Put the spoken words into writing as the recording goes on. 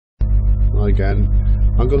Try again.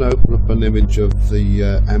 I'm going to open up an image of the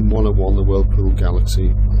M101, the Whirlpool Galaxy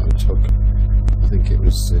that I took. I think it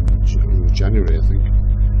was in January, I think.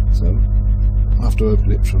 So I'll have to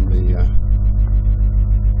open it from the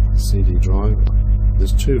CD drive.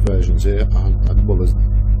 There's two versions here, and well, there's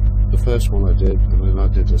the first one I did, and then I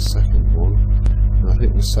did a second one. And I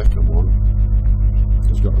think the second one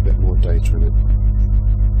has got a bit more data in it.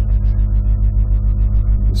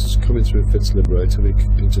 This is coming through Fits Liberator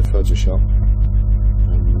into Photoshop.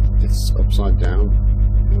 It's upside down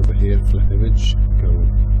over here, flip image, go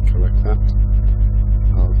and correct that.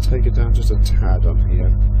 I'll take it down just a tad on here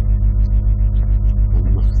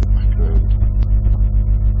and knock the background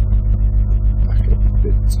back up a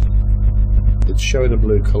bit. It's showing a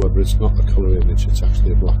blue colour, but it's not a colour image, it's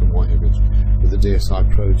actually a black and white image with the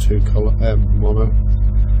DSIpro2 Mono.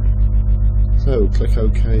 So click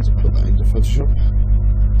OK to put that into Photoshop.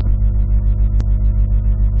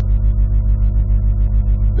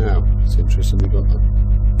 Now, it's interesting, we've got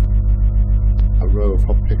a row of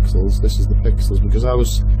hot pixels. This is the pixels, because I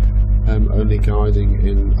was only guiding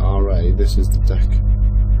in RA, this is the deck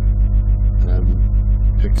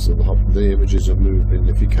pixel, the images are moving.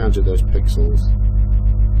 If you counted those pixels,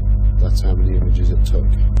 that's how many images it took.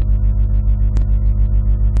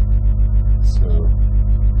 So,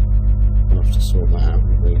 I'll have to sort that out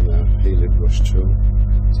with the healing brush tool.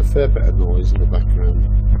 It's a fair bit of noise in the background.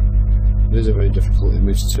 It is a very difficult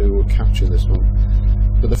image to capture, this one.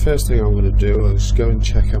 But the first thing I'm going to do is go and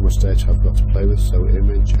check how much data I've got to play with. So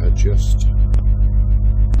image, adjust,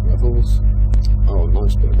 levels. Oh,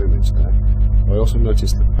 nice bit of image there. I also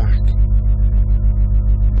noticed the back.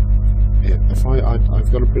 Yeah, if I've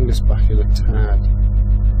got to bring this back in a tad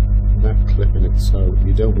without clipping it, so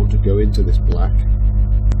you don't want to go into this black.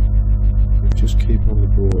 Just keep on the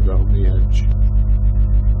border, on the edge.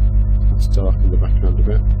 Let's darken the background a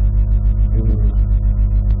bit.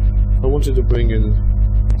 If I wanted to bring in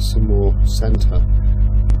some more centre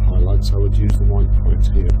highlights, I would use the white point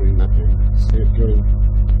here, bring that in. See it going,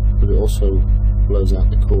 but it also blows out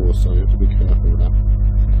the core, so you have to be careful with that.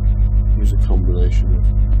 Use a combination of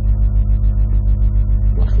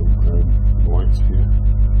black and white here.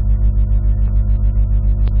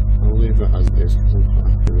 I'll leave that as it is because I'm quite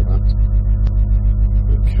happy with that.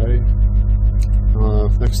 Okay.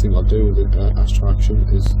 Next thing I'll do with the Astro Action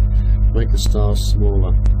is make the stars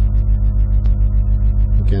smaller.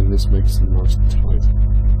 Again, this makes them nice and tight.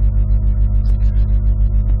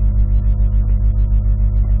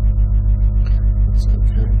 That's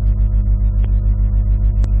okay.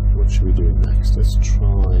 What should we do next? Let's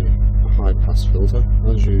try a high pass filter,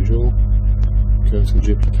 as usual. Go to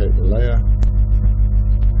duplicate the layer.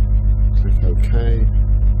 Click OK.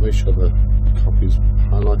 Make sure the copy's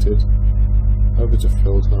highlighted. Over to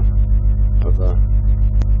filter, over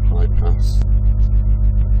high pass.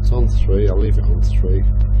 It's on 3, I'll leave it on 3.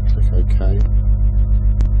 Click OK.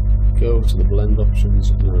 Go to the blend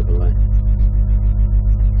options and overlay.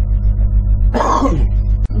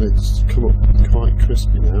 And it's come up quite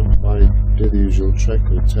crispy now. If I do the usual trick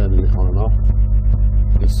of turning it on and off,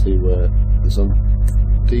 you'll see where there's some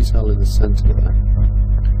detail in the centre there,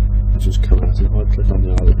 which has come out. If I click on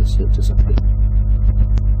the eye, you'll see it disappear.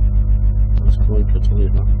 That's quite good, I'll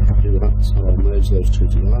leave that. Happy with that, so I'll merge those two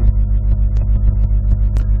together.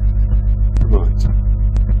 Right,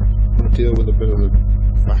 I'm going to deal with a bit of the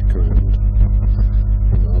background,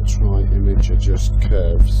 and I'll try image adjust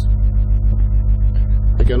curves.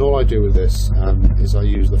 Again, all I do with this is I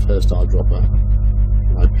use the first eyedropper,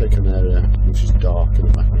 and I pick an area which is dark in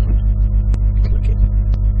the background, click it.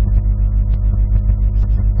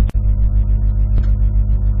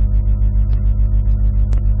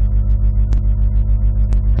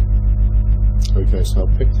 Okay, so I'll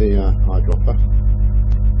pick the eyedropper.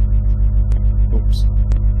 Oops.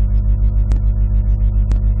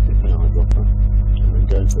 Pick the eyedropper, and then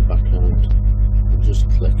go into the background and just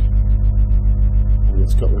click. And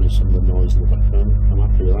it's got rid of some of the noise in the background. I'm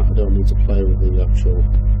happy with that. I don't need to play with the actual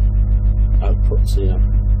outputs here.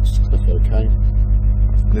 Just click OK.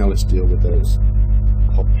 Now let's deal with those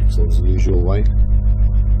hot pixels the usual way.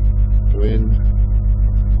 Go in,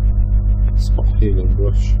 spot healing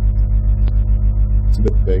brush. It's a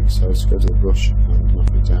bit big, so let's go to the brush and knock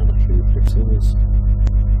it down a few pixels.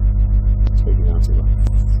 Take it down to the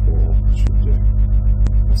 4, should do.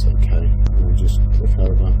 That's okay. And then just click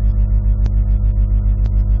over.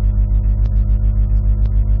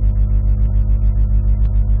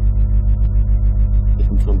 You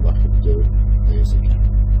can come back and do these again.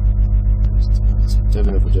 Don't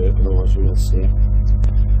overdo it, otherwise you will see it.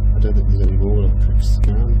 I don't think there's any more. I'll click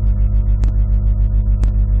scan.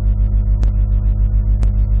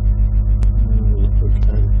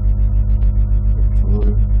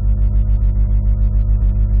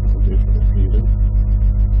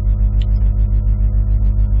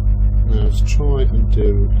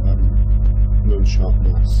 do an unsharp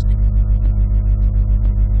mask.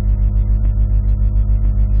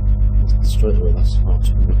 Straight away that's far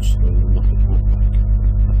too much, so I'm knock it right back.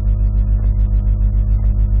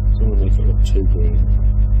 Don't want to make it look too green.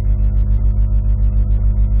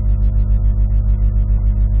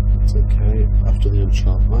 That's okay. After the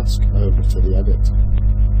unsharp mask, over to the edit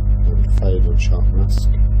and fade unsharp mask.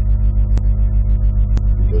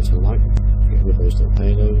 And go to light, get rid of those little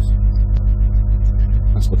halos.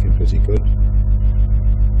 That's looking pretty good.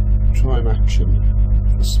 Try an action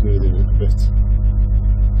for smoothing it a bit.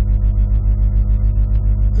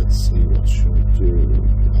 Let's see what should we do.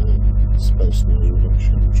 Space noise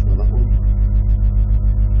reduction. Try that one.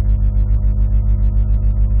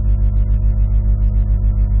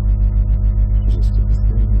 Just a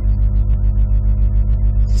thing.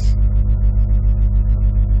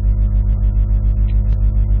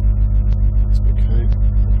 That's okay.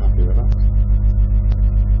 I'm happy with that.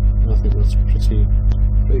 And I think that's pretty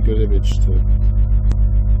good image to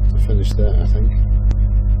finish there. I think.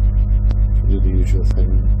 Do the usual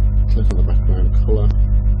thing, click on the background colour,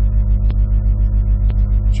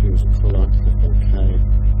 choose a colour, click OK,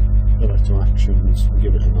 go back to actions and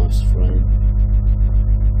give it a nice frame.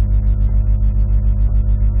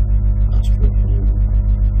 Astro frame.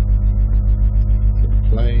 Click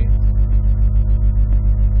play.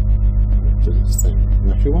 Do this thing.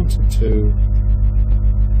 Now if you wanted to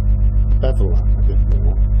bevel that a bit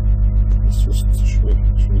more, let's just shrink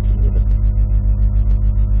it a bit.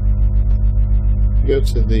 Go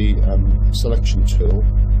to the selection tool,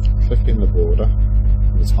 click in the border,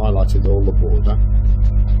 it's highlighted all the border,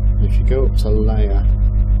 and if you go up to layer,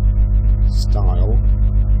 style,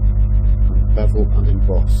 and bevel and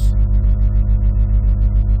emboss,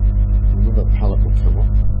 another palette will come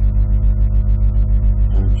up,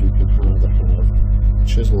 and you can either have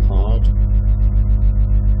chisel hard,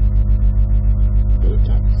 a bit of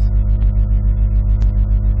depth.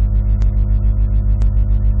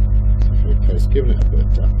 Okay, it's giving it a bit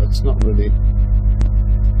of depth. It's not really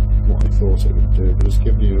what I thought it would do, but it's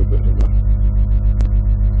giving you a bit of a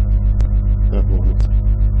bevel on it.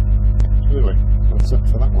 Anyway, that's it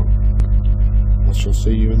for that one. I shall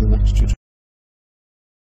see you in the next tutorial.